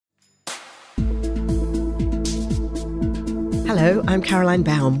Hello, I'm Caroline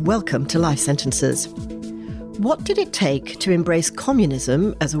Baum. Welcome to Life Sentences. What did it take to embrace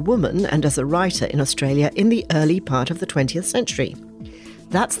communism as a woman and as a writer in Australia in the early part of the 20th century?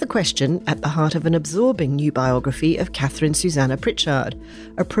 That's the question at the heart of an absorbing new biography of Katherine Susannah Pritchard,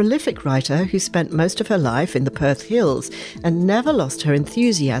 a prolific writer who spent most of her life in the Perth Hills and never lost her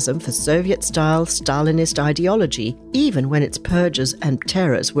enthusiasm for Soviet-style Stalinist ideology, even when its purges and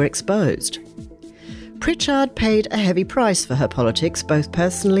terrors were exposed. Pritchard paid a heavy price for her politics, both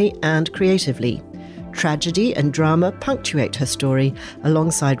personally and creatively. Tragedy and drama punctuate her story,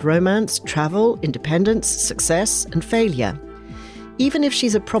 alongside romance, travel, independence, success, and failure. Even if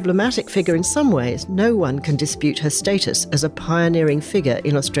she's a problematic figure in some ways, no one can dispute her status as a pioneering figure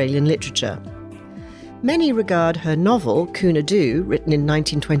in Australian literature. Many regard her novel, Coonadoo, written in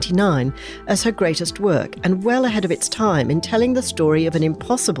 1929, as her greatest work and well ahead of its time in telling the story of an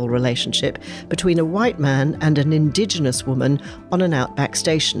impossible relationship between a white man and an Indigenous woman on an outback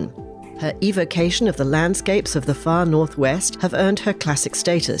station. Her evocation of the landscapes of the far northwest have earned her classic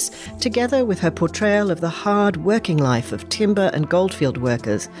status, together with her portrayal of the hard working life of timber and goldfield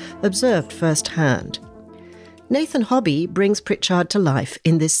workers, observed firsthand. Nathan Hobby brings Pritchard to life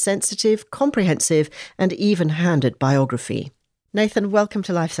in this sensitive, comprehensive and even-handed biography. Nathan, welcome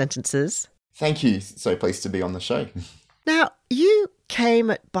to Life Sentences. Thank you. So pleased to be on the show. Now, you came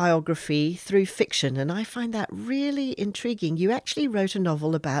at biography through fiction, and I find that really intriguing. You actually wrote a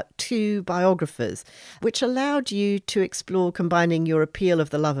novel about two biographers, which allowed you to explore combining your appeal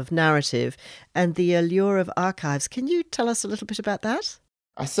of the love of narrative and the allure of archives. Can you tell us a little bit about that?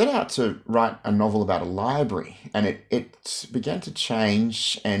 I set out to write a novel about a library, and it began to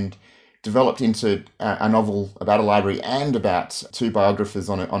change and developed into a novel about a library and about two biographers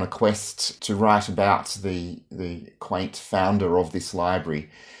on a quest to write about the quaint founder of this library.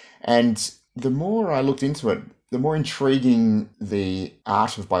 And the more I looked into it, the more intriguing the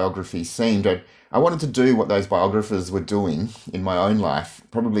art of biography seemed. I wanted to do what those biographers were doing in my own life,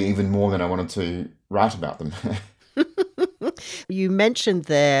 probably even more than I wanted to write about them. You mentioned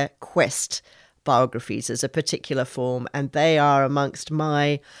their quest biographies as a particular form, and they are amongst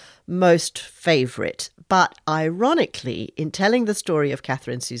my most favourite. But ironically, in telling the story of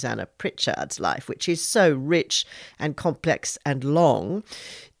Katherine Susannah Pritchard's life, which is so rich and complex and long,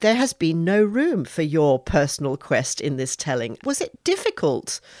 there has been no room for your personal quest in this telling. Was it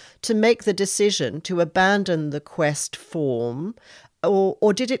difficult to make the decision to abandon the quest form,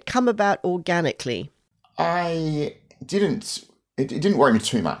 or did it come about organically? It didn't worry me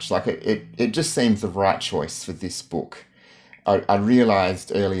too much. It just seemed the right choice for this book. I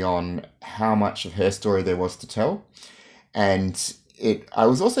realised early on how much of her story there was to tell. And I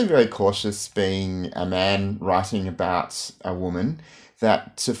was also very cautious, being a man writing about a woman,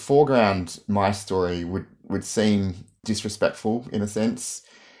 that to foreground my story would seem disrespectful in a sense,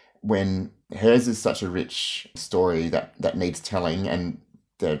 when hers is such a rich story that needs telling, and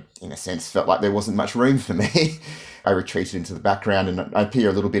there, in a sense, felt like there wasn't much room for me. I retreated into the background, and I appear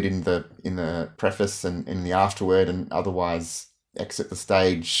a little bit in the preface and in the afterword, and otherwise exit the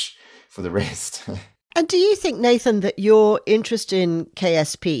stage for the rest. And do you think, Nathan, that your interest in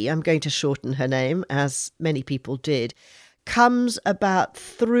KSP, I'm going to shorten her name, as many people did, comes about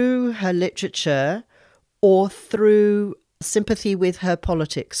through her literature or through sympathy with her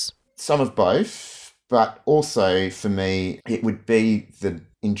politics? Some of both, but also for me, it would be the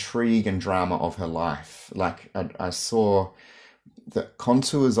intrigue and drama of her life. Like I saw the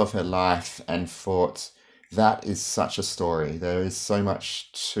contours of her life and thought, that is such a story. There is so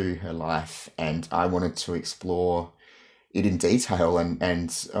much to her life, and I wanted to explore it in detail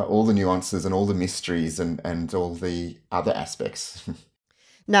and all the nuances and all the mysteries and all the other aspects.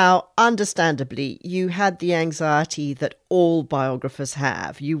 Now, understandably, you had the anxiety that all biographers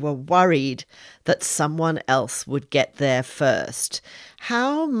have. You were worried that someone else would get there first.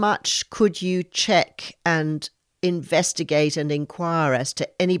 How much could you check and investigate and inquire as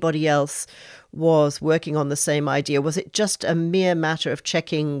to anybody else was working on the same idea? Was it just a mere matter of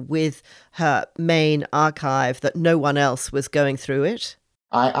checking with her main archive that no one else was going through it?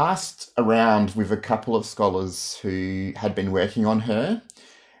 I asked around with a couple of scholars who had been working on her,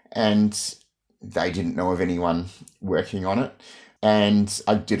 and they didn't know of anyone working on it. And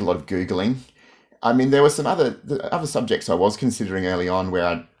I did a lot of Googling. I mean, there were some other subjects I was considering early on where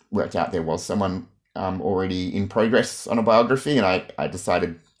I worked out there was someone already in progress on a biography, and I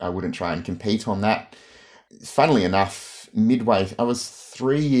decided I wouldn't try and compete on that. Funnily enough, midway, I was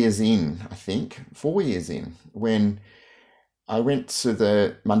 3 years in, I think, 4 years in, when I went to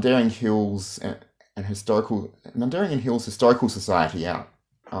the Mundaring Hills Historical Society out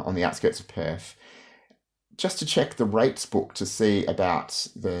on the outskirts of Perth, just to check the rates book to see about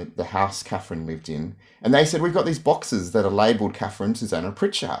the house Catherine lived in. And they said, we've got these boxes that are labelled Catherine Susanna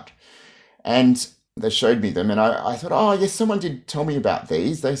Pritchard. And they showed me them, and I thought, oh, yes, someone did tell me about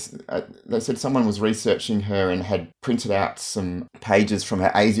these. They said someone was researching her and had printed out some pages from her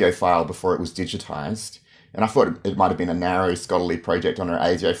ASIO file before it was digitised. And I thought it might have been a narrow scholarly project on her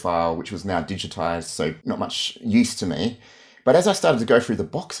ASIO file, which was now digitised, so not much use to me. But as I started to go through the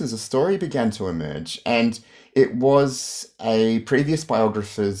boxes, a story began to emerge, and it was a previous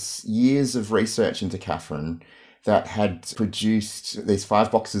biographer's years of research into Catherine that had produced these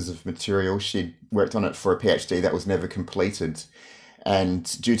 5 boxes of material. She'd worked on it for a PhD that was never completed. And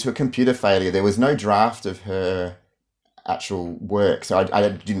due to a computer failure, there was no draft of her actual work. So I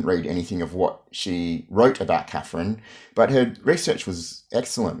didn't read anything of what she wrote about Catherine, but her research was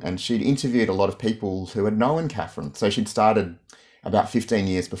excellent. And she'd interviewed a lot of people who had known Catherine. So she'd started about 15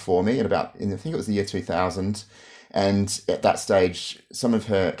 years before me, I think it was the year 2000. And at that stage, some of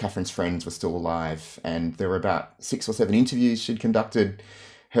Catherine's friends were still alive, and there were about 6 or 7 interviews she'd conducted.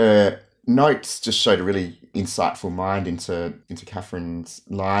 Her notes just showed a really insightful mind into Catherine's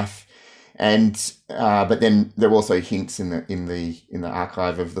life, and but then there were also hints in the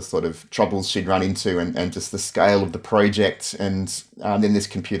archive of the sort of troubles she'd run into, and just the scale of the project, and then this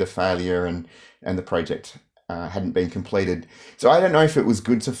computer failure, and the project hadn't been completed. So I don't know if it was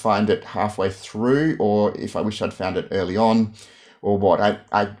good to find it halfway through, or if I wish I'd found it early on, or what.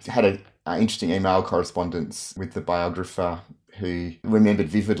 I had an interesting email correspondence with the biographer who remembered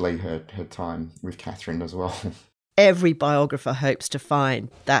vividly her time with Catherine as well. Every biographer hopes to find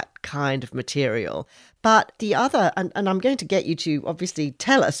that kind of material. But the other, and I'm going to get you to obviously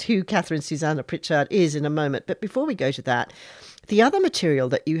tell us who Catherine Susanna Pritchard is in a moment, but before we go to that, the other material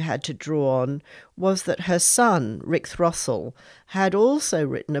that you had to draw on was that her son, Rick Throssell, had also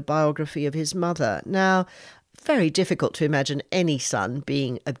written a biography of his mother. Now, very difficult to imagine any son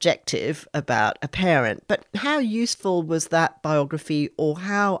being objective about a parent, but how useful was that biography, or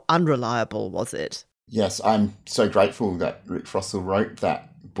how unreliable was it? Yes, I'm so grateful that Rick Throssell wrote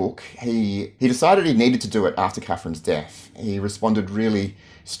that book. He decided he needed to do it after Catherine's death. He responded really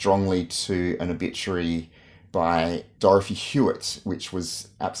strongly to an obituary by Dorothy Hewitt, which was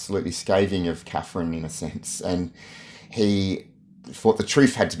absolutely scathing of Catherine in a sense. And he thought the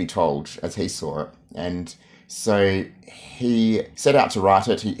truth had to be told as he saw it. And so he set out to write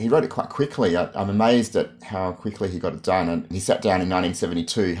it. He wrote it quite quickly. I'm amazed at how quickly he got it done. And he sat down in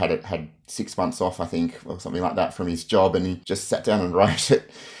 1972, had 6 months off, I think, or something like that from his job. And he just sat down and wrote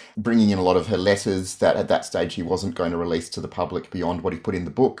it, bringing in a lot of her letters that at that stage he wasn't going to release to the public beyond what he put in the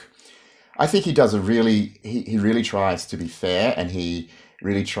book. I think he does he really tries to be fair, and he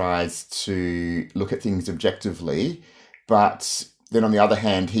really tries to look at things objectively. But then on the other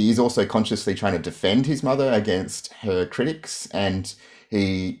hand, he is also consciously trying to defend his mother against her critics, and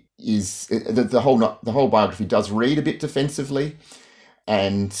he is the whole biography does read a bit defensively,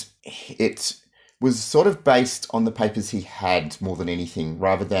 and it was sort of based on the papers he had more than anything,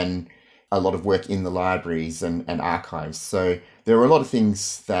 rather than a lot of work in the libraries and archives. So there were a lot of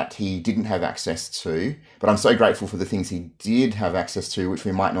things that he didn't have access to, but I'm so grateful for the things he did have access to, which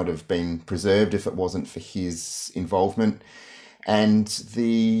we might not have been preserved if it wasn't for his involvement. And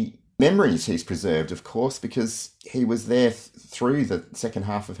the memories he's preserved, of course, because he was there through the second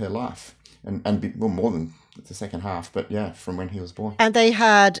half of her life, and more than the second half, but yeah, from when he was born. And they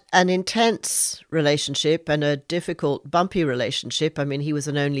had an intense relationship and a difficult, bumpy relationship. I mean, he was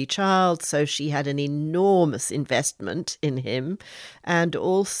an only child, so she had an enormous investment in him. And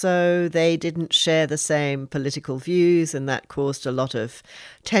also they didn't share the same political views, and that caused a lot of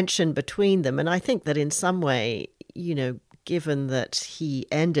tension between them. And I think that in some way, given that he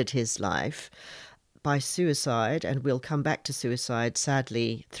ended his life by suicide, and we'll come back to suicide,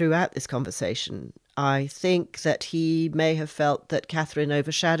 sadly, throughout this conversation, I think that he may have felt that Catherine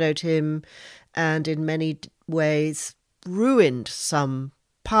overshadowed him and in many ways ruined some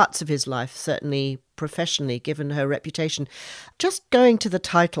parts of his life, certainly professionally, given her reputation. Just going to the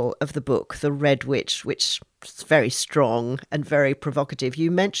title of the book, The Red Witch, which is very strong and very provocative.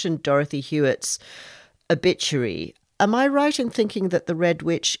 You mentioned Dorothy Hewitt's obituary. Am I right in thinking that the Red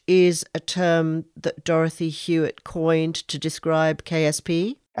Witch is a term that Dorothy Hewitt coined to describe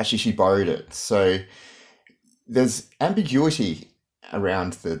KSP? Actually, she borrowed it. So there's ambiguity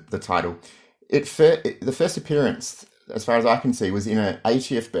around the title. The first appearance, as far as I can see, was in an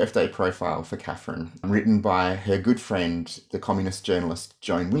 80th birthday profile for Catherine, written by her good friend, the communist journalist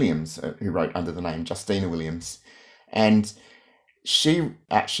Joan Williams, who wrote under the name Justina Williams. And she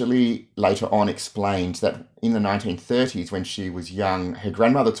actually later on explained that in the 1930s, when she was young, her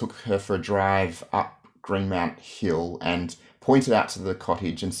grandmother took her for a drive up Greenmount Hill and pointed out to the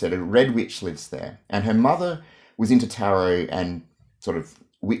cottage and said a red witch lives there. And her mother was into tarot and sort of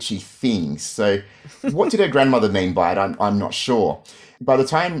witchy things. So what did her grandmother mean by it? I'm not sure. By the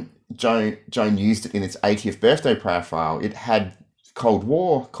time Joan used it in its 80th birthday profile, it had Cold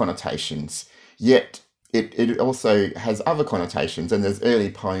War connotations, yet it also has other connotations. And there's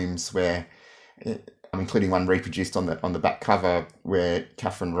early poems where, including one reproduced on the back cover, where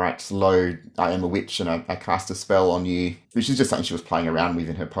Catherine writes, "Lo, I am a witch and I cast a spell on you," which is just something she was playing around with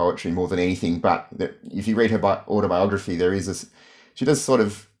in her poetry more than anything. But if you read her autobiography, she does sort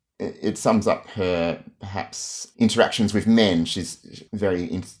of, it sums up her perhaps interactions with men. She's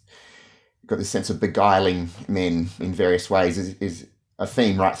got this sense of beguiling men in various ways is a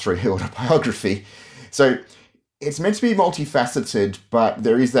theme right through her autobiography. So it's meant to be multifaceted, but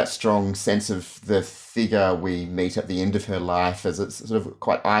there is that strong sense of the figure we meet at the end of her life as a sort of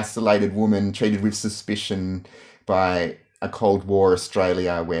quite isolated woman treated with suspicion by a Cold War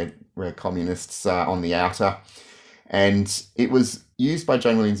Australia where communists are on the outer. And it was used by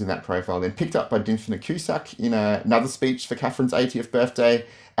Joan Williams in that profile, then picked up by Dymphna Cusack in another speech for Catherine's 80th birthday.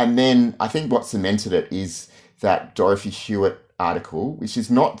 And then I think what cemented it is that Dorothy Hewitt article, which is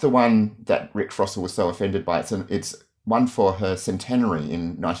not the one that Rick Frossell was so offended by. It's one for her centenary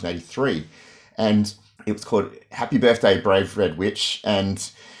in 1983. And it was called Happy Birthday, Brave Red Witch. And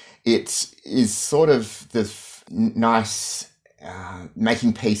it is sort of the nice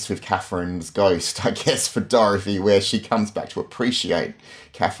making peace with Catherine's ghost, I guess, for Dorothy, where she comes back to appreciate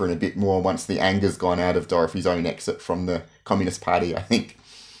Catherine a bit more once the anger's gone out of Dorothy's own exit from the Communist Party, I think.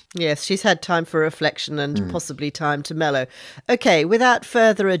 Yes, she's had time for reflection and possibly time to mellow. Okay, without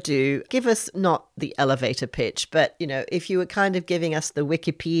further ado, give us not the elevator pitch, but, if you were kind of giving us the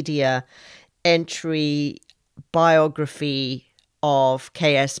Wikipedia entry biography of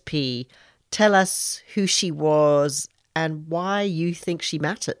KSP, tell us who she was and why you think she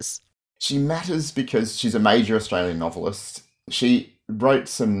matters. She matters because she's a major Australian novelist. She wrote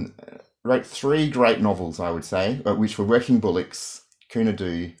three great novels, I would say, which were Working Bullocks,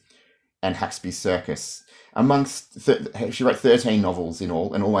 Coonadoo, and Haxby's Circus. She wrote 13 novels in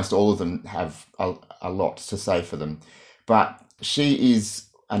all, and almost all of them have a lot to say for them. But she is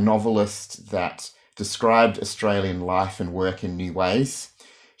a novelist that described Australian life and work in new ways.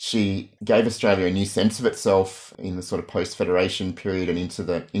 She gave Australia a new sense of itself in the sort of post-Federation period and into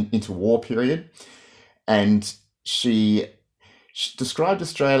the interwar period. And she described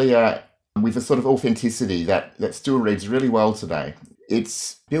Australia with a sort of authenticity that still reads really well today.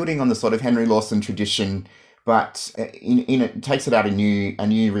 It's building on the sort of Henry Lawson tradition, but it takes it out a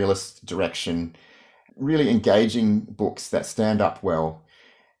new realist direction, really engaging books that stand up well.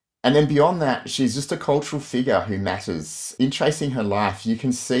 And then beyond that, she's just a cultural figure who matters. In tracing her life, you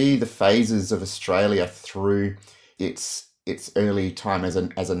can see the phases of Australia through its early time as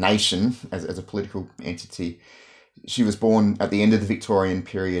a nation, as a political entity. She was born at the end of the Victorian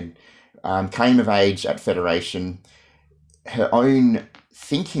period, came of age at Federation. Her own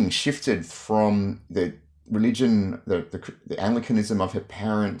thinking shifted from the religion, the Anglicanism of her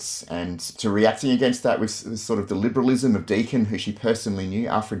parents, and to reacting against that with sort of the liberalism of Deakin, who she personally knew,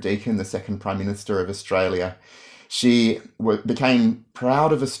 Alfred Deakin, the second Prime Minister of Australia. She became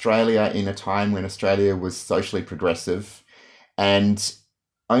proud of Australia in a time when Australia was socially progressive, and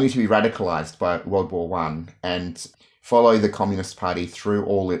only to be radicalised by World War I and follow the Communist Party through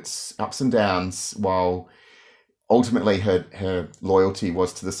all its ups and downs, while ultimately her loyalty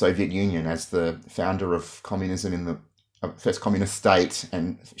was to the Soviet Union as the founder of communism in the first communist state.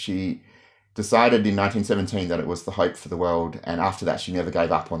 And she decided in 1917 that it was the hope for the world. And after that, she never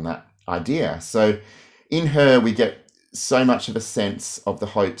gave up on that idea. So in her, we get so much of a sense of the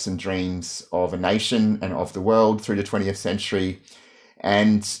hopes and dreams of a nation and of the world through the 20th century.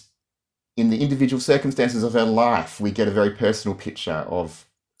 And in the individual circumstances of her life, we get a very personal picture of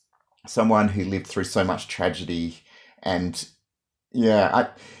someone who lived through so much tragedy. And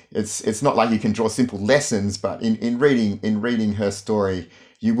it's not like you can draw simple lessons, but in reading her story,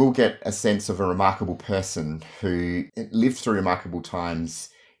 you will get a sense of a remarkable person who lived through remarkable times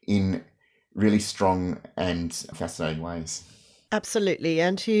in really strong and fascinating ways. Absolutely,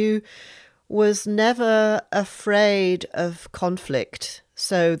 and who was never afraid of conflict.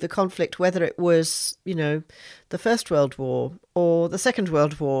 So the conflict, whether it was, the First World War or the Second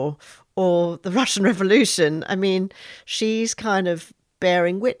World War or the Russian Revolution, I mean, she's kind of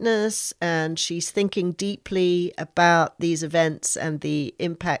bearing witness and she's thinking deeply about these events and the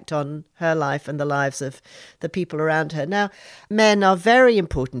impact on her life and the lives of the people around her. Now, men are very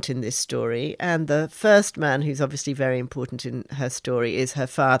important in this story, and the first man who's obviously very important in her story is her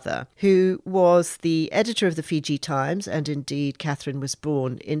father, who was the editor of the Fiji Times, and indeed Catherine was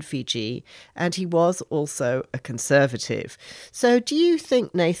born in Fiji, and he was also a conservative. So do you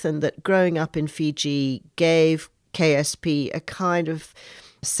think, Nathan, that growing up in Fiji gave KSP a kind of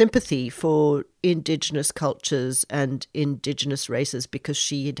sympathy for Indigenous cultures and Indigenous races because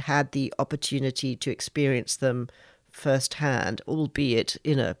she had had the opportunity to experience them firsthand, albeit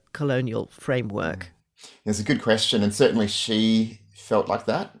in a colonial framework? It's a good question, and certainly she felt like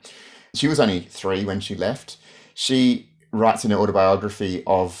that. She was only 3 when she left. She writes in her autobiography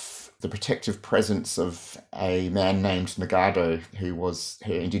of the protective presence of a man named Nagado, who was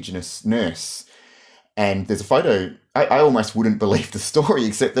her Indigenous nurse. And there's a photo. I almost wouldn't believe the story,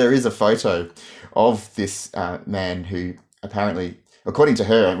 except there is a photo of this man who apparently, according to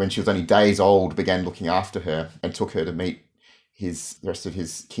her, when she was only days old, began looking after her and took her to meet the rest of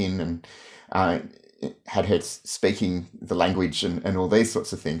his kin, and had her speaking the language and all these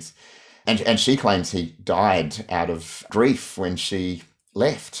sorts of things. And she claims he died out of grief when she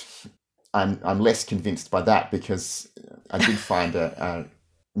left. I'm less convinced by that, because I did find a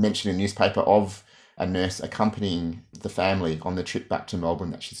mention in a newspaper of a nurse accompanying the family on the trip back to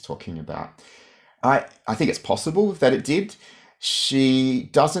Melbourne that she's talking about. I think it's possible that it did. She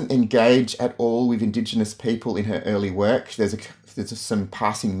doesn't engage at all with Indigenous people in her early work. There's some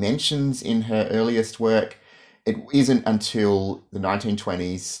passing mentions in her earliest work. It isn't until the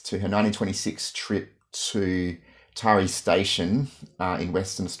 1920s, to her 1926 trip to Tari Station in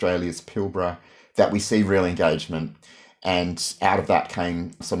Western Australia's Pilbara, that we see real engagement. And out of that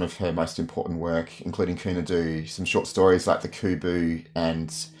came some of her most important work, including Koonadu, some short stories like The Kubu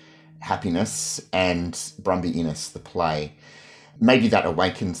and Happiness, and Brumby Innes, the play. Maybe that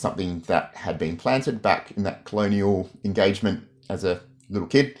awakened something that had been planted back in that colonial engagement as a little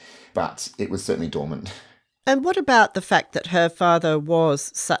kid, but it was certainly dormant. And what about the fact that her father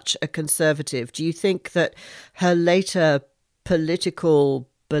was such a conservative? Do you think that her later political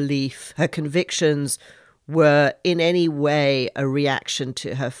belief, her convictions, were in any way a reaction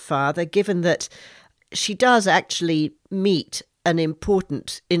to her father, given that she does actually meet an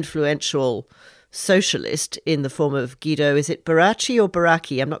important, influential socialist in the form of Guido? Is it Barachi or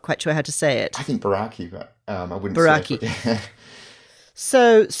Baraki? I'm not quite sure how to say it. I think Baraki, but I wouldn't Baraki. say it.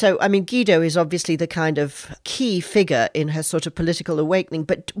 So, I mean, Guido is obviously the kind of key figure in her sort of political awakening,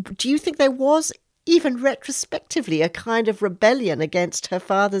 but do you think there was, even retrospectively, a kind of rebellion against her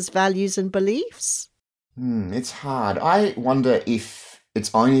father's values and beliefs? It's hard. I wonder if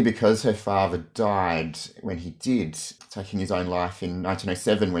it's only because her father died when he did, taking his own life in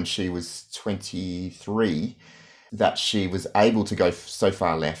 1907 when she was 23, that she was able to go so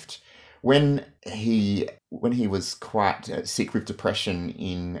far left. When he was quite sick with depression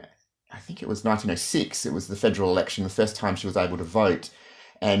in, I think it was 1906, it was the federal election, the first time she was able to vote,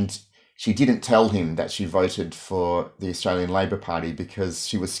 and she didn't tell him that she voted for the Australian Labor Party because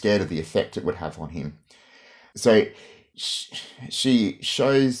she was scared of the effect it would have on him. So she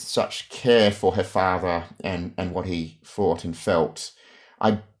shows such care for her father and what he thought and felt.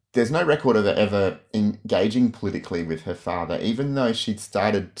 There's no record of her ever engaging politically with her father, even though she'd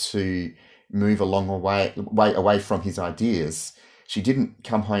started to move a long way away from his ideas. She didn't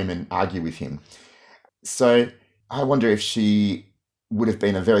come home and argue with him. So I wonder if she would have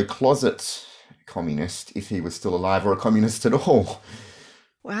been a very closet communist if he was still alive, or a communist at all.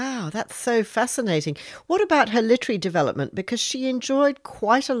 Wow, that's so fascinating. What about her literary development? Because she enjoyed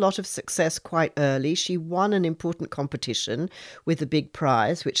quite a lot of success quite early. She won an important competition with the big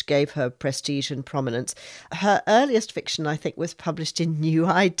prize, which gave her prestige and prominence. Her earliest fiction, I think, was published in New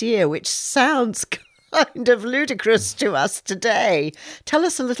Idea, which sounds kind of ludicrous to us today. Tell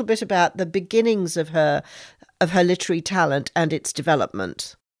us a little bit about the beginnings of her literary talent and its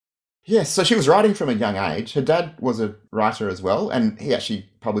development. Yes, so she was writing from a young age. Her dad was a writer as well, and he actually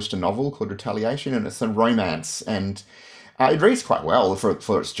published a novel called Retaliation, and it's a romance, and it reads quite well for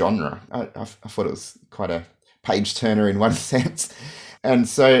its genre. I thought it was quite a page-turner in one sense. And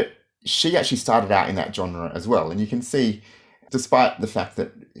so she actually started out in that genre as well, and you can see, despite the fact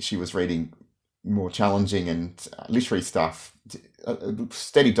that she was reading more challenging and literary stuff, a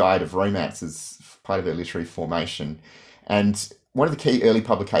steady diet of romance is part of her literary formation. And one of the key early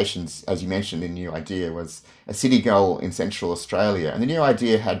publications, as you mentioned, in New Idea was A City Girl in Central Australia. And the New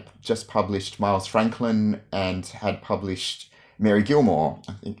Idea had just published Miles Franklin and had published Mary Gilmore.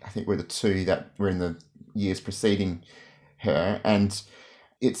 I think were the two that were in the years preceding her. And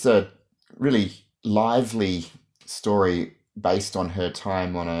it's a really lively story based on her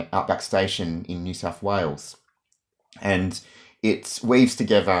time on an outback station in New South Wales. And it weaves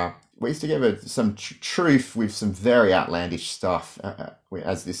together some truth with some very outlandish stuff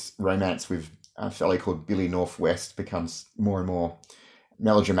as this romance with a fellow called Billy Northwest becomes more and more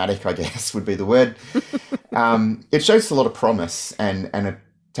melodramatic, I guess would be the word. It shows a lot of promise and a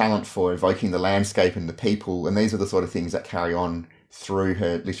talent for evoking the landscape and the people, and these are the sort of things that carry on through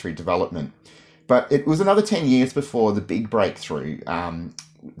her literary development. But it was another 10 years before the big breakthrough,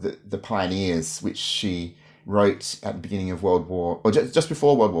 the Pioneers, which she wrote at the beginning of just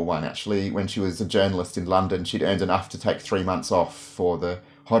before World War I, actually, when she was a journalist in London. She'd earned enough to take 3 months off for the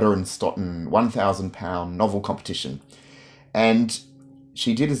Hodder and Stoughton £1,000 novel competition. And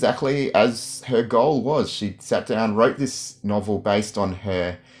she did exactly as her goal was. She sat down, wrote this novel based on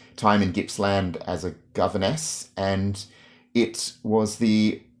her time in Gippsland as a governess, and it was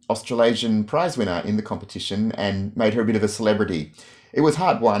the Australasian prize winner in the competition and made her a bit of a celebrity. It was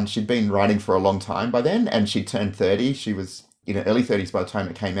hard won. She'd been writing for a long time by then, and she'd turned 30. She was in her early 30s by the time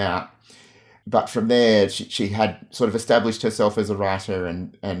it came out. But from there, she had sort of established herself as a writer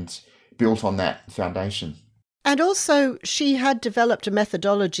and built on that foundation. And also, she had developed a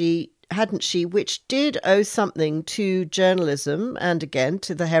methodology, hadn't she, which did owe something to journalism and, again,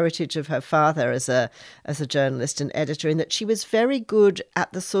 to the heritage of her father as a journalist and editor, in that she was very good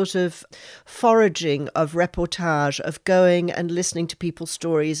at the sort of foraging of reportage, of going and listening to people's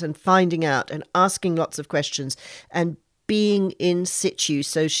stories and finding out and asking lots of questions and being in situ.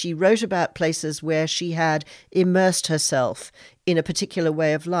 So she wrote about places where she had immersed herself in a particular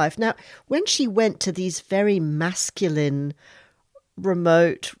way of life. Now, when she went to these very masculine,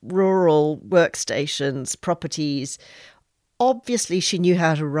 remote, rural workstations, properties, obviously she knew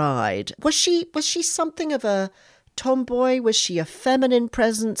how to ride. Was she something of a tomboy? Was she a feminine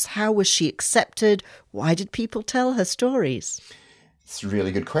presence? How was she accepted? Why did people tell her stories? It's a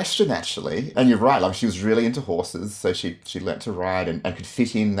really good question, actually. And you're right, like she was really into horses, so she learnt to ride and could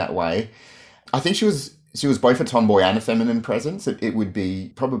fit in that way. I think she was both a tomboy and a feminine presence. It would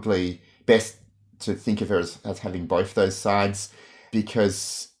be probably best to think of her as having both those sides,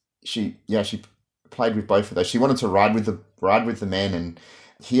 because she played with both of those. She wanted to ride with the men and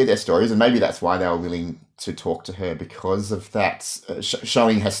hear their stories, and maybe that's why they were willing to talk to her, because of that,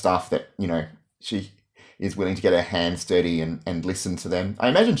 showing her stuff that, she is willing to get her hands dirty and listen to them. I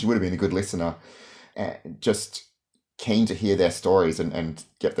imagine she would have been a good listener, just keen to hear their stories and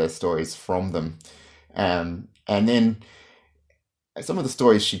get their stories from them. And then some of the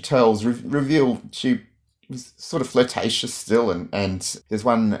stories she tells reveal she was sort of flirtatious still, and there's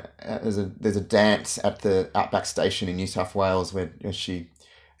one there's a dance at the Outback Station in New South Wales where she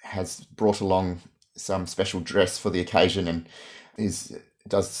has brought along some special dress for the occasion and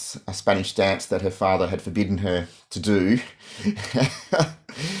does a Spanish dance that her father had forbidden her to do.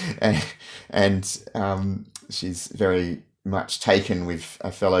 and she's very much taken with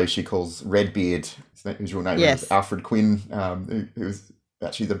a fellow she calls Redbeard, whose real name is Alfred Quinn, who was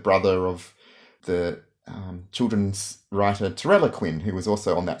actually the brother of the children's writer Torella Quinn, who was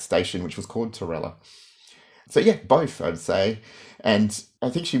also on that station, which was called Torella. So yeah, both, I'd say. And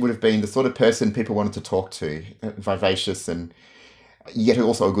I think she would have been the sort of person people wanted to talk to, vivacious and yet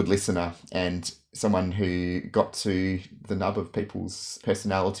also a good listener, and someone who got to the nub of people's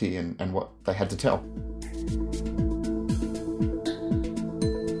personality and what they had to tell.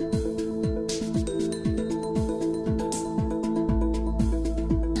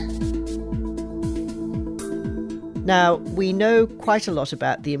 Now, we know quite a lot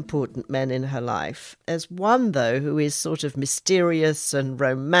about the important men in her life. There's one, though, who is sort of mysterious and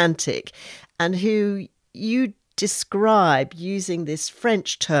romantic, and who you describe using this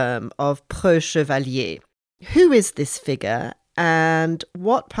French term of preux chevalier. Who is this figure, and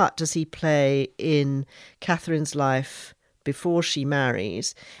what part does he play in Catherine's life before she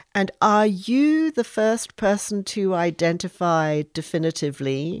marries? And are you the first person to identify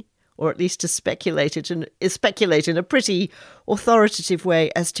definitively, or at least to speculate in a pretty authoritative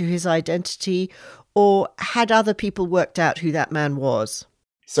way as to his identity, or had other people worked out who that man was?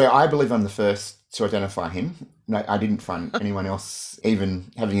 So I believe I'm the first to identify him. No, I didn't find anyone else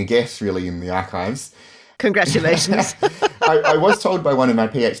even having a guess, really, in the archives. Congratulations. I was told by one of my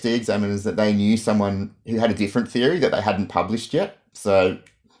PhD examiners that they knew someone who had a different theory that they hadn't published yet. So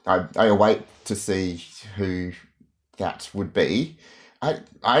I await to see who that would be.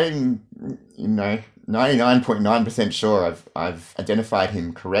 I'm 99.9% sure I've identified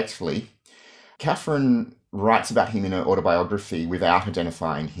him correctly. Catherine writes about him in her autobiography without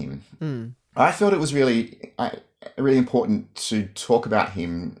identifying him. I felt it was really really important to talk about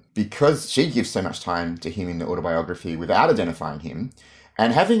him because she gives so much time to him in the autobiography without identifying him.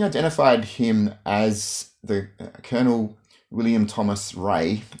 And having identified him as the Colonel William Thomas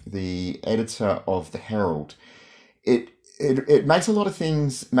Ray, the editor of the Herald, it makes a lot of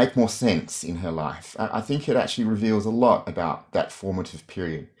things make more sense in her life. I think it actually reveals a lot about that formative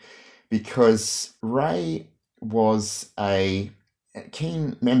period, because Ray was a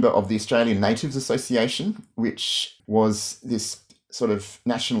keen member of the Australian Natives Association, which was this sort of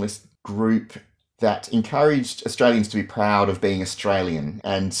nationalist group that encouraged Australians to be proud of being Australian.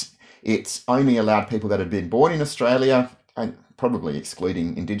 And it only allowed people that had been born in Australia, and probably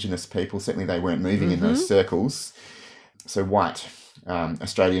excluding Indigenous people, certainly they weren't moving in those circles, so white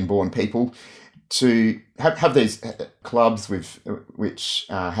Australian-born people, to have these clubs which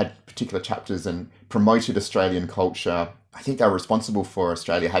had particular chapters and promoted Australian culture. I think they were responsible for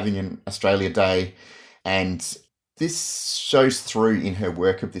Australia having an Australia Day, and this shows through in her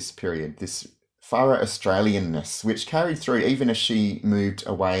work of this period, this thorough Australianness, which carried through even as she moved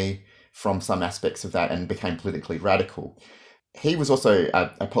away from some aspects of that and became politically radical. He was also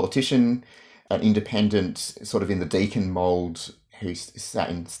a politician, an independent, sort of in the Deakin mould, who sat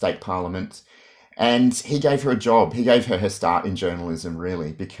in state parliament. And he gave her a job. He gave her her start in journalism,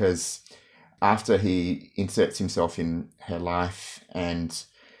 really, because after he inserts himself in her life and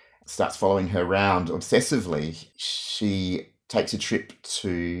starts following her around obsessively, she takes a trip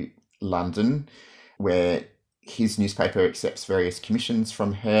to London, where his newspaper accepts various commissions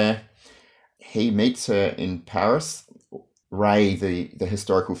from her. He meets her in Paris. Ray, the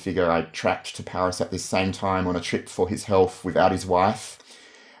historical figure, I tracked to Paris at this same time on a trip for his health without his wife.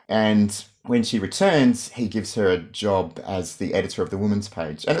 And when she returns, he gives her a job as the editor of the Woman's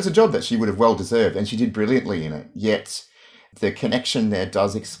Page. And it's a job that she would have well deserved, and she did brilliantly in it. Yet the connection there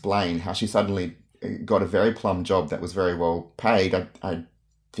does explain how she suddenly got a very plum job that was very well paid. I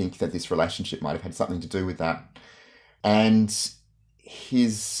think that this relationship might have had something to do with that. And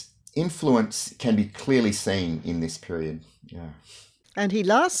his influence can be clearly seen in this period. Yeah. And he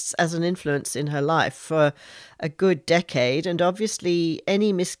lasts as an influence in her life for a good decade. And obviously,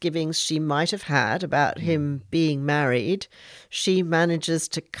 any misgivings she might have had about him being married, she manages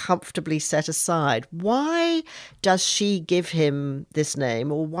to comfortably set aside. Why does she give him this name,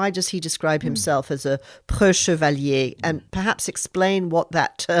 or why does he describe himself as a preux chevalier? And perhaps explain what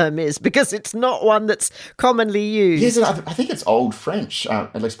that term is, because it's not one that's commonly used. Yes, I think it's Old French,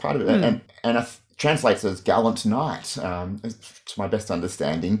 at least part of it. And translates as gallant knight, to my best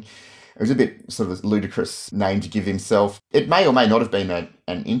understanding. It was a bit sort of a ludicrous name to give himself. It may or may not have been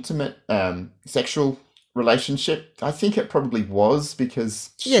an intimate sexual relationship. I think it probably was, because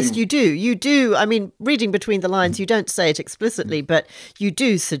Yes, you do. You do. I mean, reading between the lines, you don't say it explicitly, but you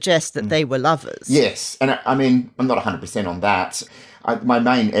do suggest that they were lovers. Yes. And I mean, I'm not 100% on that. My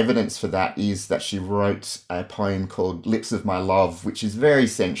main evidence for that is that she wrote a poem called Lips of My Love, which is very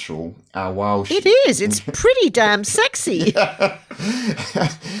sensual. It is. It's pretty damn sexy.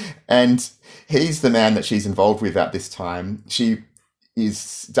 And he's the man that she's involved with at this time. She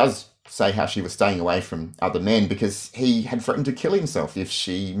does say how she was staying away from other men because he had threatened to kill himself if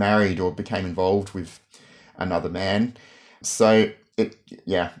she married or became involved with another man. So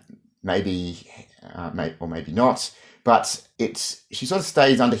maybe or maybe not. But she sort of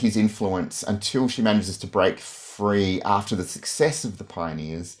stays under his influence until she manages to break free after the success of the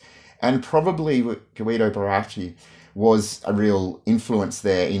Pioneers. And probably Guido Baracci was a real influence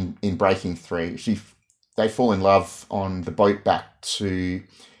there in breaking free. They fall in love on the boat back to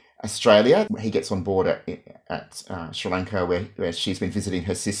Australia. He gets on board at Sri Lanka, where she's been visiting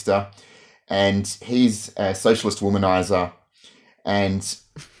her sister. And he's a socialist womanizer. And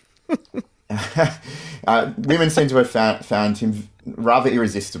women seem to have found him rather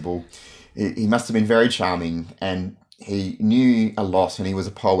irresistible. He must have been very charming, and he knew a lot, and he was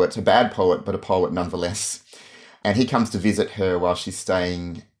a poet, a bad poet, but a poet nonetheless. And he comes to visit her while she's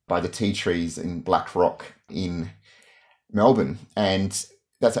staying by the tea trees in Black Rock in Melbourne. And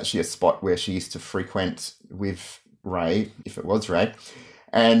that's actually a spot where she used to frequent with Ray, if it was Ray.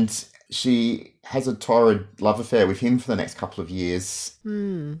 And she has a torrid love affair with him for the next couple of years.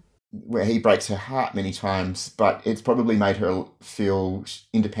 Where he breaks her heart many times, but it's probably made her feel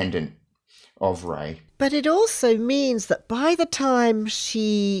independent of Ray. But it also means that by the time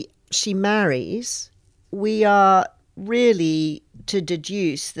she marries, we are really to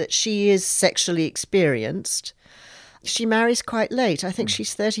deduce that she is sexually experienced. She marries quite late. I think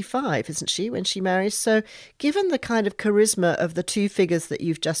she's 35, isn't she, when she marries? So given the kind of charisma of the two figures that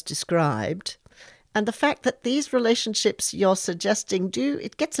you've just described, And the fact that these relationships you're suggesting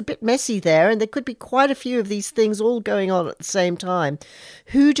it gets a bit messy there, and there could be quite a few of these things all going on at the same time.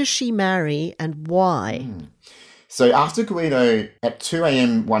 Who does she marry and why? So after Guido, at 2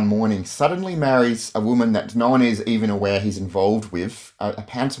 a.m. one morning, suddenly marries a woman that no one is even aware he's involved with, a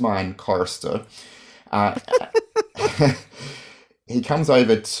pantomime chorister. He comes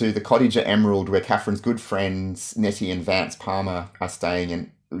over to the cottage at Emerald where Catherine's good friends, Nettie and Vance Palmer, are staying,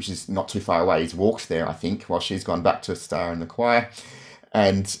 and which is not too far away. He's walked there, I think, while she's gone back to star in the choir,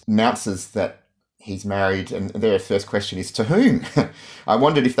 and announces that he's married, and their first question is, to whom? I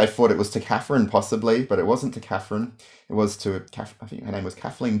wondered if they thought it was to Catherine, possibly, but it wasn't to Catherine. It was to, I think her name was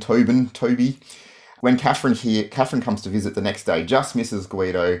Kathleen Toby. When Catherine comes to visit the next day, just misses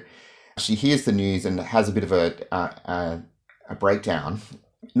Guido. She hears the news and has a bit of a breakdown.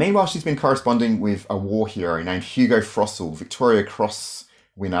 Meanwhile, she's been corresponding with a war hero named Hugo Frossel, Victoria Cross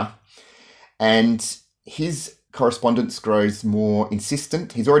winner, and his correspondence grows more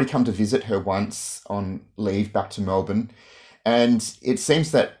insistent. He's already come to visit her once on leave back to Melbourne, and it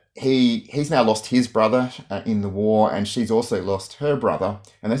seems that he's now lost his brother in the war, and she's also lost her brother,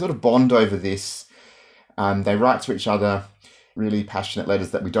 and they sort of bond over this. They write to each other really passionate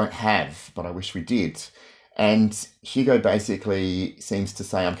letters that we don't have, but I wish we did. And Hugo basically seems to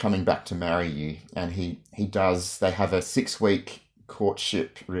say, I'm coming back to marry you. And he does. They have a 6-week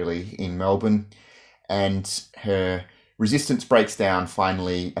courtship, really, in Melbourne. And her resistance breaks down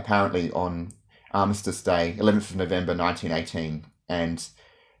finally, apparently on Armistice Day, 11th of November, 1918. And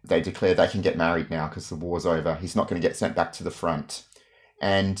they declare they can get married now because the war's over. He's not going to get sent back to the front.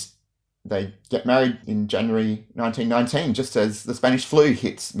 And they get married in January 1919, just as the Spanish flu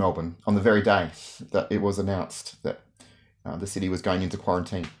hits Melbourne on the very day that it was announced that the city was going into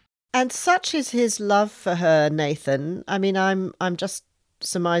quarantine. And such is his love for her, Nathan. I mean, I'm just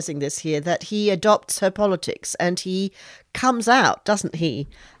surmising this here, that he adopts her politics and he comes out, doesn't he,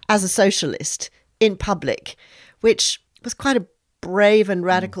 as a socialist in public, which was quite a brave and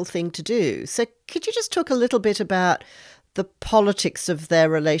radical thing to do. So could you just talk a little bit about the politics of their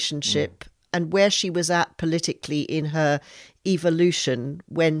relationship and where she was at politically in her evolution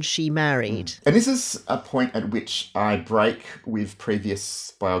when she married? And this is a point at which I break with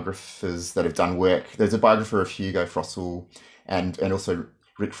previous biographers that have done work. There's a biographer of Hugo Frossel and also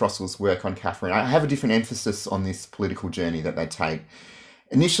Rick Frossel's work on Catherine. I have a different emphasis on this political journey that they take.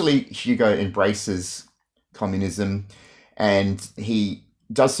 Initially, Hugo embraces communism and he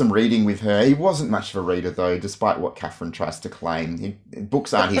does some reading with her. He wasn't much of a reader, though, despite what Catherine tries to claim.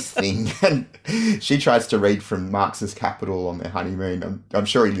 Books aren't his thing. And she tries to read from Marx's Capital on their honeymoon. I'm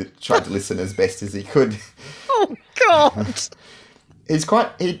sure he tried to listen as best as he could. Oh, God. He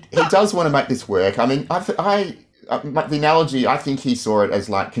does want to make this work. I mean, the analogy, I think he saw it as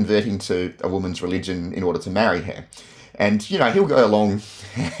like converting to a woman's religion in order to marry her. And, he'll go along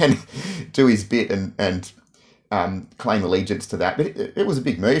and do his bit and claim allegiance to that. But it was a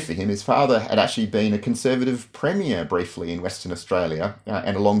big move for him. His father had actually been a Conservative premier briefly in Western Australia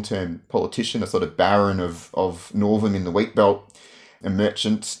and a long-term politician, a sort of baron of Northam in the wheat belt, a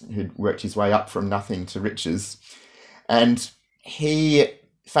merchant who'd worked his way up from nothing to riches. And he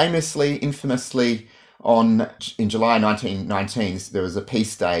infamously, in July 1919, there was a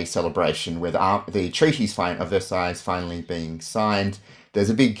Peace Day celebration where the treaties of Versailles finally being signed. There's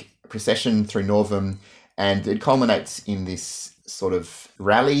a big procession through Northam, and it culminates in this sort of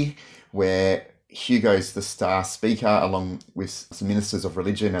rally where Hugo's the star speaker along with some ministers of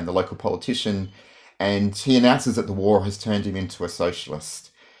religion and the local politician, and he announces that the war has turned him into a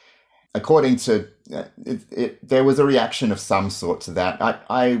socialist. According to there was a reaction of some sort to that.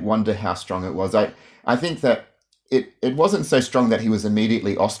 I wonder how strong it was. I think that it wasn't so strong that he was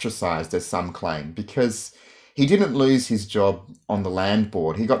immediately ostracized, as some claim, because he didn't lose his job on the land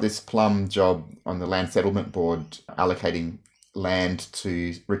board. He got this plum job on the land settlement board, allocating land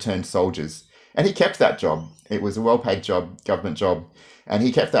to returned soldiers. And he kept that job. It was a well-paid job, government job. And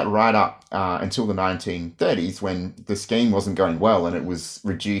he kept that right up until the 1930s, when the scheme wasn't going well and it was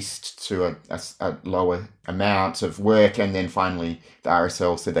reduced to a lower amount of work. And then finally, the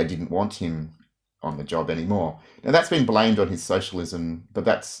RSL said they didn't want him on the job anymore. Now, that's been blamed on his socialism, but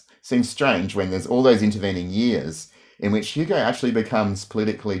that seems strange when there's all those intervening years in which Hugo actually becomes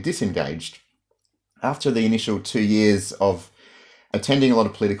politically disengaged. After the initial 2 years of attending a lot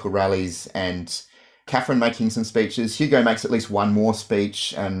of political rallies and Catherine making some speeches, Hugo makes at least one more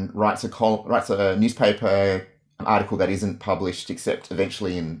speech and writes a newspaper article that isn't published except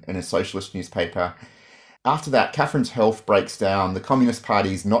eventually in a socialist newspaper. After that, Catherine's health breaks down, the Communist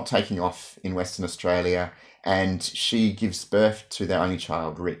Party's not taking off in Western Australia, and she gives birth to their only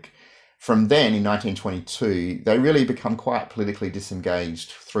child, Rick. From then, in 1922, they really become quite politically disengaged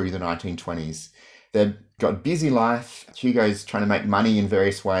through the 1920s. They've got a busy life. Hugo's trying to make money in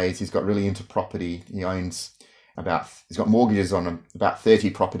various ways. He's got really into property. He's got mortgages on about 30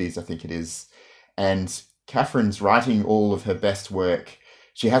 properties, I think it is. And Catherine's writing all of her best work.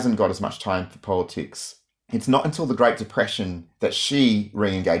 She hasn't got as much time for politics. It's not until the Great Depression that she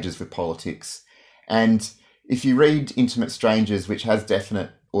re-engages with politics. And if you read Intimate Strangers, which has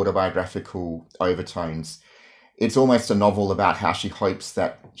definite autobiographical overtones, it's almost a novel about how she hopes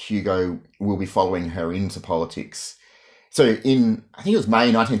that Hugo will be following her into politics. So I think it was May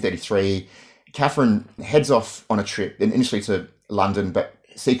 1933, Catherine heads off on a trip, initially to London, but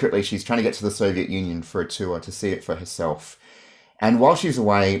secretly she's trying to get to the Soviet Union for a tour to see it for herself. And while she's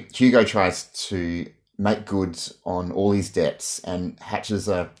away, Hugo tries to make good on all his debts and hatches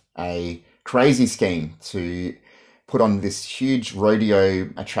a crazy scheme to put on this huge rodeo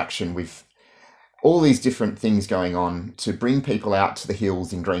attraction with all these different things going on to bring people out to the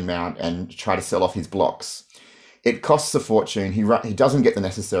hills in Greenmount and try to sell off his blocks. It costs a fortune. He doesn't get the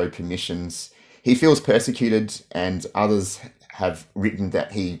necessary permissions. He feels persecuted, and others have written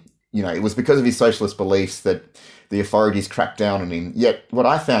that it was because of his socialist beliefs that the authorities cracked down on him. Yet what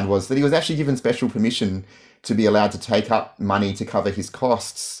I found was that he was actually given special permission to be allowed to take up money to cover his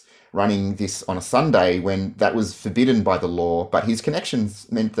costs running this on a Sunday when that was forbidden by the law. But his connections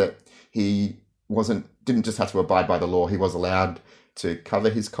meant that he didn't just have to abide by the law, he was allowed to cover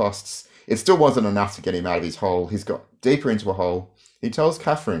his costs. It still wasn't enough to get him out of his hole. He's got deeper into a hole. He tells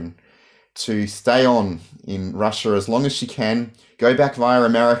Catherine to stay on in Russia as long as she can. Go back via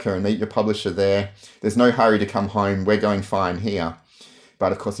America and meet your publisher there. There's no hurry to come home. We're going fine here.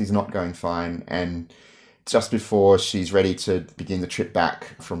 But of course, he's not going fine. And just before she's ready to begin the trip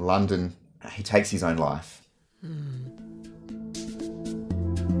back from London, he takes his own life.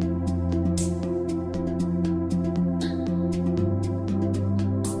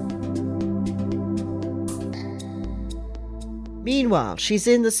 Meanwhile, she's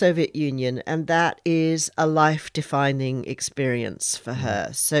in the Soviet Union, and that is a life-defining experience for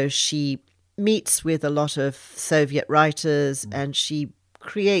her. So she meets with a lot of Soviet writers, and she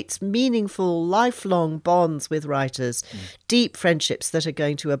creates meaningful, lifelong bonds with writers, deep friendships that are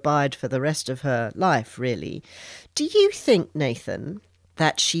going to abide for the rest of her life, really. Do you think, Nathan,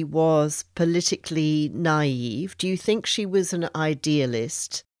 that she was politically naive? Do you think she was an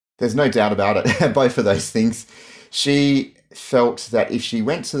idealist? There's no doubt about it, both of those things. She felt that if she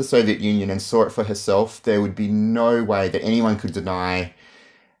went to the Soviet Union and saw it for herself, there would be no way that anyone could deny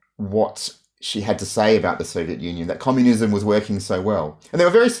what she had to say about the Soviet Union, that communism was working so well. And there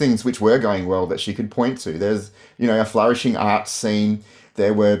were various things which were going well that she could point to. There's, a flourishing arts scene.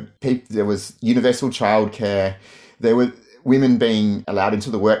 There was universal childcare. There were women being allowed into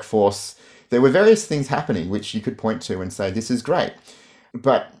the workforce. There were various things happening which you could point to and say, this is great.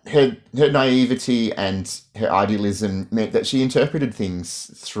 But her naivety and her idealism meant that she interpreted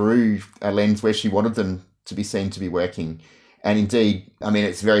things through a lens where she wanted them to be seen to be working. And indeed,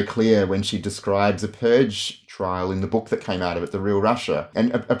 it's very clear when she describes a purge trial in the book that came out of it, The Real Russia,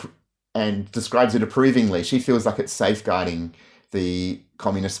 and describes it approvingly. She feels like it's safeguarding the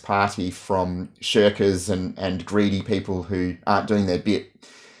Communist Party from shirkers and greedy people who aren't doing their bit.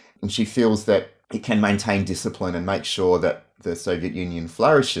 And she feels that it can maintain discipline and make sure that the Soviet Union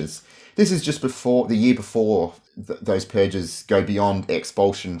flourishes. This is just the year before those purges go beyond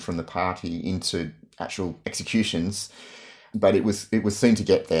expulsion from the party into actual executions, but it was soon to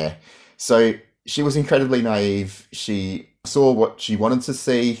get there. So she was incredibly naive. She saw what she wanted to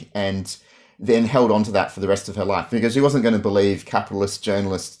see and then held on to that for the rest of her life, because she wasn't going to believe capitalist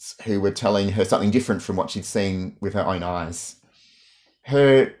journalists who were telling her something different from what she'd seen with her own eyes.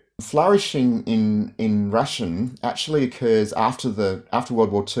 Her flourishing in Russian actually occurs after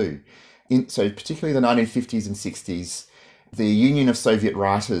World War II. So particularly the 1950s and 60s, the Union of Soviet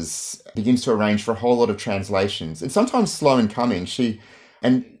Writers begins to arrange for a whole lot of translations. It's sometimes slow in coming.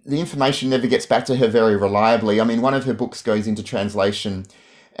 And the information never gets back to her very reliably. One of her books goes into translation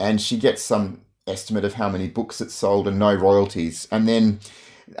and she gets some estimate of how many books it sold and no royalties. And then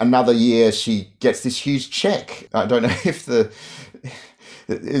another year she gets this huge check. I don't know if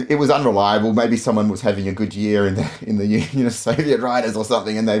it was unreliable. Maybe someone was having a good year in the Union of Soviet Writers or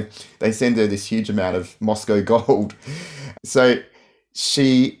something, and they send her this huge amount of Moscow gold. So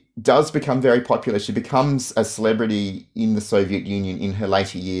she does become very popular. She becomes a celebrity in the Soviet Union in her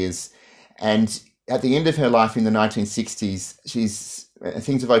later years, and at the end of her life in the 1960s,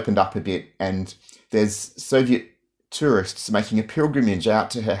 things have opened up a bit, and there's Soviet tourists making a pilgrimage out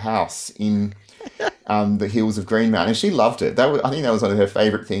to her house in the hills of Greenmountain, and she loved it. I think that was one of her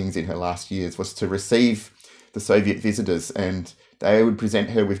favourite things in her last years, was to receive the Soviet visitors, and they would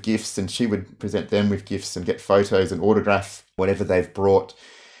present her with gifts and she would present them with gifts and get photos and autograph whatever they've brought.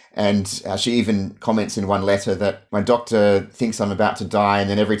 And she even comments in one letter that my doctor thinks I'm about to die, and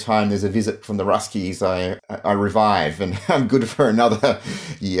then every time there's a visit from the Ruskies, I revive and I'm good for another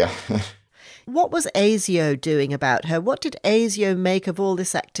year. What was ASIO doing about her? What did ASIO make of all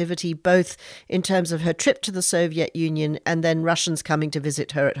this activity, both in terms of her trip to the Soviet Union and then Russians coming to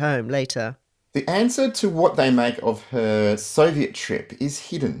visit her at home later? The answer to what they make of her Soviet trip is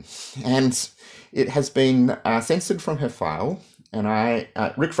hidden, and it has been censored from her file. And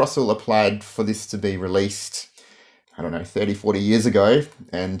Rick Frossell applied for this to be released, 30, 40 years ago,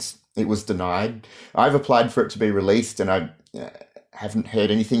 and it was denied. I've applied for it to be released, and I haven't heard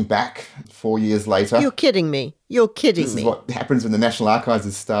anything back 4 years later. You're kidding me. This is what happens when the National Archives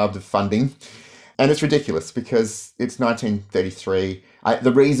is starved of funding. And it's ridiculous because it's 1933.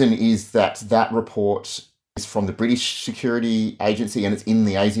 The reason is that report is from the British Security Agency and it's in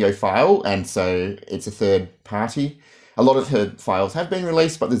the ASIO file, and so it's a third party. A lot of her files have been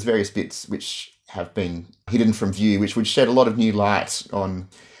released, but there's various bits which have been hidden from view, which would shed a lot of new light on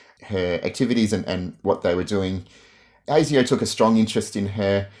her activities and what they were doing. ASIO took a strong interest in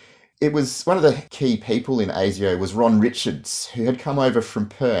her. It was one of the key people in ASIO was Ron Richards, who had come over from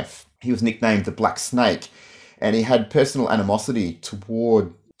Perth. He was nicknamed the Black Snake, and he had personal animosity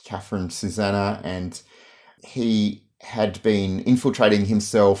toward Catherine Susannah, and he had been infiltrating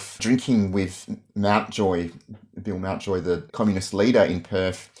himself, drinking with Bill Mountjoy, the communist leader in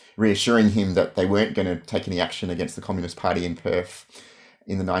Perth, reassuring him that they weren't going to take any action against the Communist Party in Perth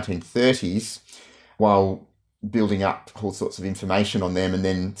in the 1930s, while building up all sorts of information on them and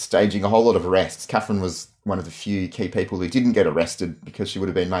then staging a whole lot of arrests. Catherine was one of the few key people who didn't get arrested because she would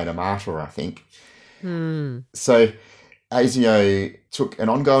have been made a martyr, I think. So ASIO took an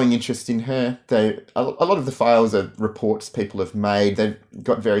ongoing interest in her. A lot of the files are reports people have made. They've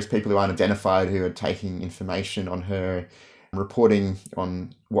got various people who aren't identified who are taking information on her, reporting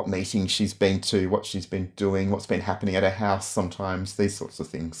on what meetings she's been to, what she's been doing, what's been happening at her house sometimes, these sorts of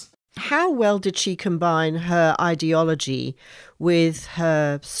things. How well did she combine her ideology with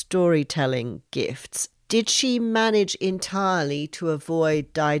her storytelling gifts? Did she manage entirely to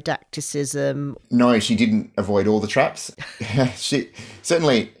avoid didacticism? No, she didn't avoid all the traps. She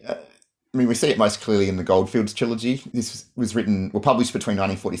certainly, we see it most clearly in the Goldfields trilogy. This was published between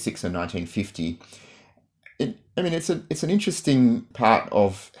 1946 and 1950. It's an interesting part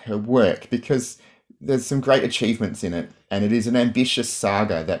of her work because there's some great achievements in it, and it is an ambitious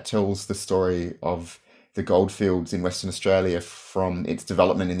saga that tells the story of the goldfields in Western Australia from its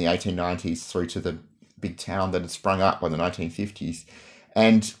development in the 1890s through to the big town that had sprung up by the 1950s.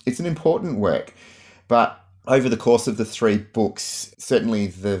 And it's an important work. But over the course of the three books, certainly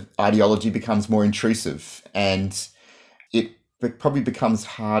the ideology becomes more intrusive, and it probably becomes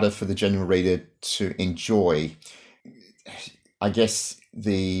harder for the general reader to enjoy. I guess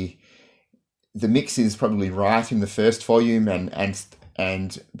the mix is probably right in the first volume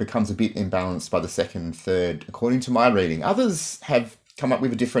and becomes a bit imbalanced by the second and third, according to my reading. Others have come up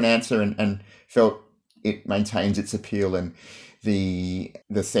with a different answer and felt it maintains its appeal, and the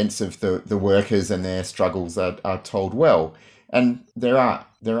sense of the workers and their struggles are told well. And there are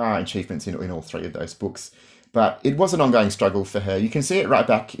achievements in all three of those books. But it was an ongoing struggle for her. You can see it right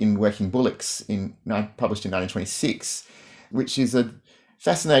back in Working Bullocks, published in 1926, which is a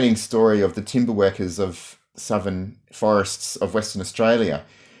fascinating story of the timber workers of southern forests of Western Australia.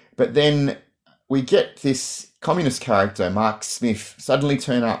 But then we get this communist character, Mark Smith, suddenly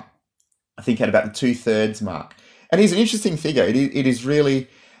turn up, I think, at about the 2/3 mark. And he's an interesting figure. It is really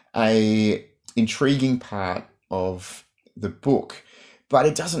a intriguing part of the book, but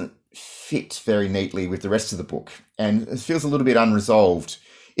it doesn't fit very neatly with the rest of the book, and it feels a little bit unresolved.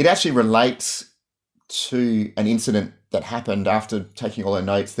 It actually relates to an incident that happened after taking all her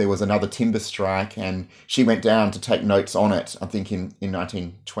notes. There was another timber strike, and she went down to take notes on it, I think in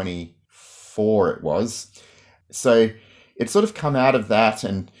 1924 it was. So it's sort of come out of that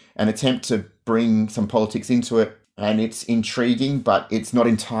and an attempt to bring some politics into it, and it's intriguing, but it's not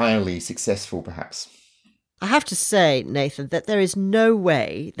entirely successful, perhaps. I have to say, Nathan, that there is no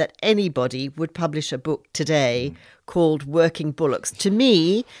way that anybody would publish a book today called Working Bullocks. To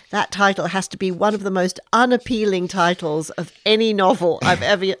me, that title has to be one of the most unappealing titles of any novel I've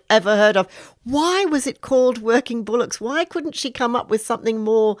ever heard of. Why was it called Working Bullocks? Why couldn't she come up with something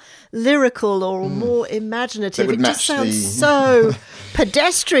more lyrical or more imaginative? It just sounds so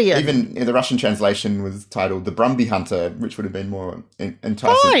pedestrian. Even the Russian translation was titled The Brumby Hunter, which would have been more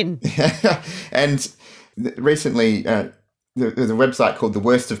enticing. Fine. And recently, there's a website called The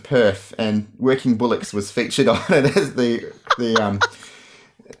Worst of Perth, and Working Bullocks was featured on it as the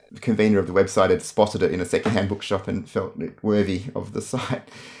convener of the website had spotted it in a secondhand bookshop and felt it worthy of the site.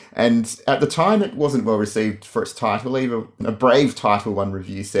 And at the time, it wasn't well received for its title. Even a brave title, one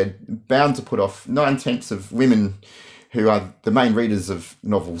review said, bound to put off 9/10 of women who are the main readers of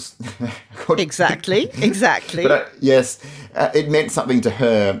novels. Exactly. But yes, it meant something to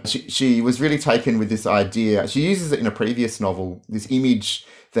her. She was really taken with this idea. She uses it in a previous novel, this image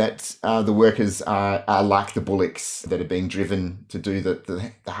that the workers are like the bullocks that are being driven to do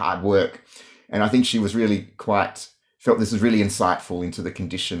the hard work. And I think she was really felt this was really insightful into the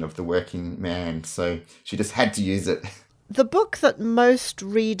condition of the working man. So she just had to use it. The book that most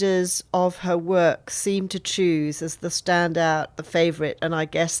readers of her work seem to choose as the standout, the favourite, and I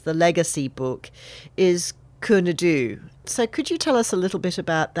guess the legacy book is Cynadú. So could you tell us a little bit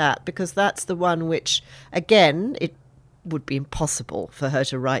about that? Because that's the one which, again, it would be impossible for her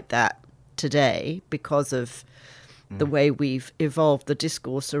to write that today because of the way we've evolved the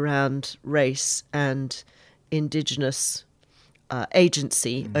discourse around race and Indigenous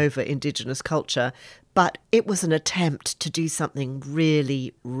agency over Indigenous culture. But it was an attempt to do something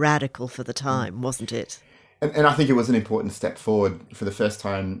really radical for the time, wasn't it? And I think it was an important step forward. For the first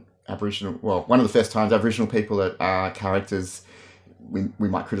time, one of the first times Aboriginal people that are characters, we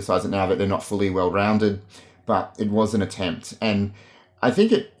might criticise it now that they're not fully well-rounded, but it was an attempt. And I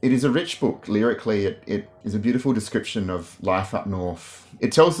think it is a rich book lyrically. It is a beautiful description of life up north.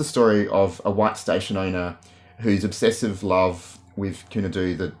 It tells the story of a white station owner whose obsessive love with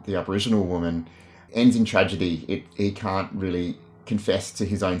Cynadú, the Aboriginal woman, ends in tragedy. He can't really confess to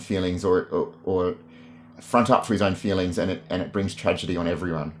his own feelings or front up for his own feelings, and it brings tragedy on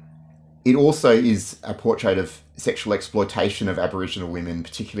everyone. It also is a portrait of sexual exploitation of Aboriginal women,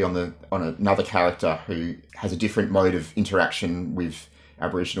 particularly on another character who has a different mode of interaction with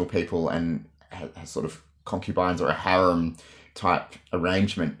Aboriginal people and has sort of concubines or a harem type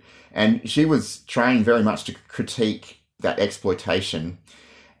arrangement. And she was trying very much to critique that exploitation.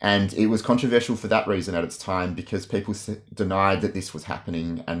 And it was controversial for that reason at its time, because people denied that this was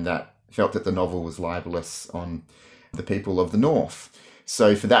happening and that felt that the novel was libelous on the people of the North.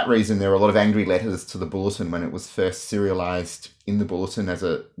 So for that reason, there were a lot of angry letters to the Bulletin when it was first serialised in the Bulletin as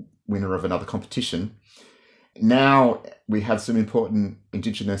a winner of another competition. Now we have some important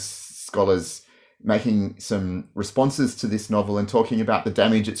Indigenous scholars making some responses to this novel and talking about the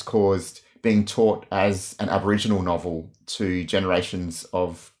damage it's caused being taught as an Aboriginal novel to generations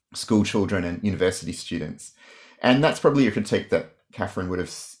of school children and university students. And that's probably a critique that Katharine would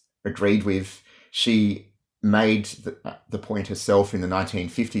have agreed with. She made the point herself in the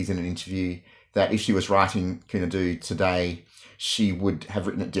 1950s in an interview that if she was writing Cynadú today, she would have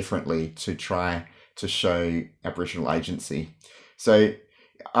written it differently to try to show Aboriginal agency. So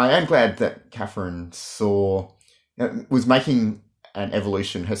I am glad that Katharine was making an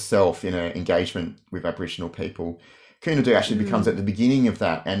evolution herself in her engagement with Aboriginal people. Cynadú actually becomes at the beginning of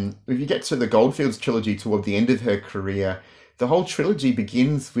that. And if you get to the Goldfields trilogy toward the end of her career, the whole trilogy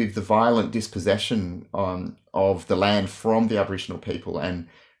begins with the violent dispossession of the land from the Aboriginal people and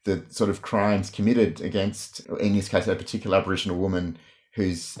the sort of crimes committed against, in this case, a particular Aboriginal woman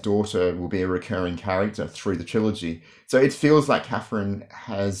whose daughter will be a recurring character through the trilogy. So it feels like Katharine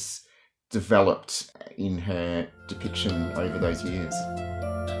has developed in her depiction over those years.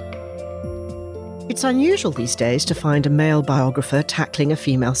 It's unusual these days to find a male biographer tackling a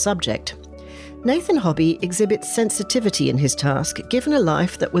female subject. Nathan Hobby exhibits sensitivity in his task, given a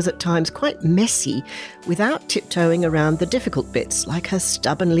life that was at times quite messy, without tiptoeing around the difficult bits, like her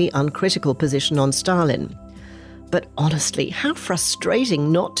stubbornly uncritical position on Stalin. But honestly, how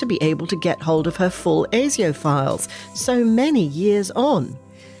frustrating not to be able to get hold of her full ASIO files so many years on.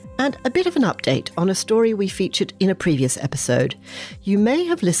 And a bit of an update on a story we featured in a previous episode. You may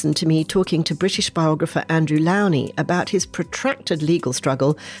have listened to me talking to British biographer Andrew Lowney about his protracted legal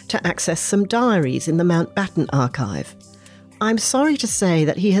struggle to access some diaries in the Mountbatten archive. I'm sorry to say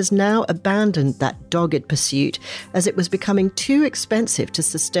that he has now abandoned that dogged pursuit as it was becoming too expensive to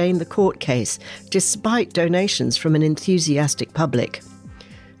sustain the court case, despite donations from an enthusiastic public.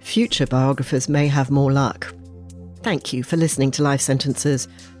 Future biographers may have more luck. Thank you for listening to Life Sentences.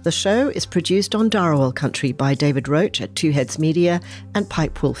 The show is produced on Darawal country by David Roach at Two Heads Media and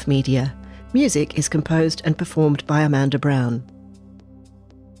Pipe Wolf Media. Music is composed and performed by Amanda Brown.